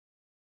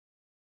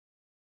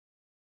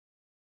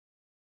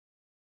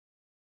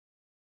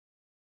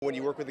When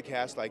you work with a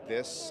cast like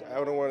this, I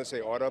don't want to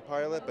say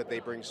autopilot, but they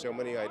bring so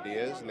many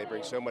ideas and they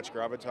bring so much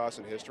gravitas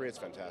and history, it's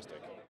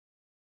fantastic.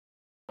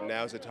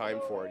 Now's the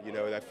time for it.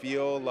 I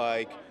feel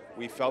like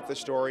we felt the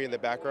story in the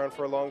background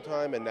for a long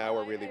time, and now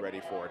we're really ready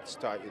for it. It's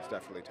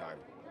definitely time.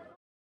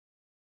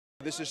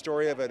 This is a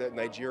story of a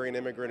Nigerian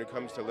immigrant who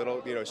comes to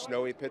little,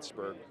 snowy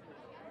Pittsburgh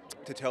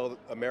to tell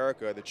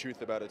America the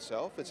truth about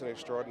itself. It's an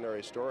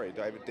extraordinary story.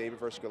 David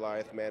versus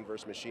Goliath, man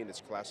versus machine.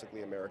 It's a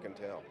classically American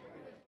tale.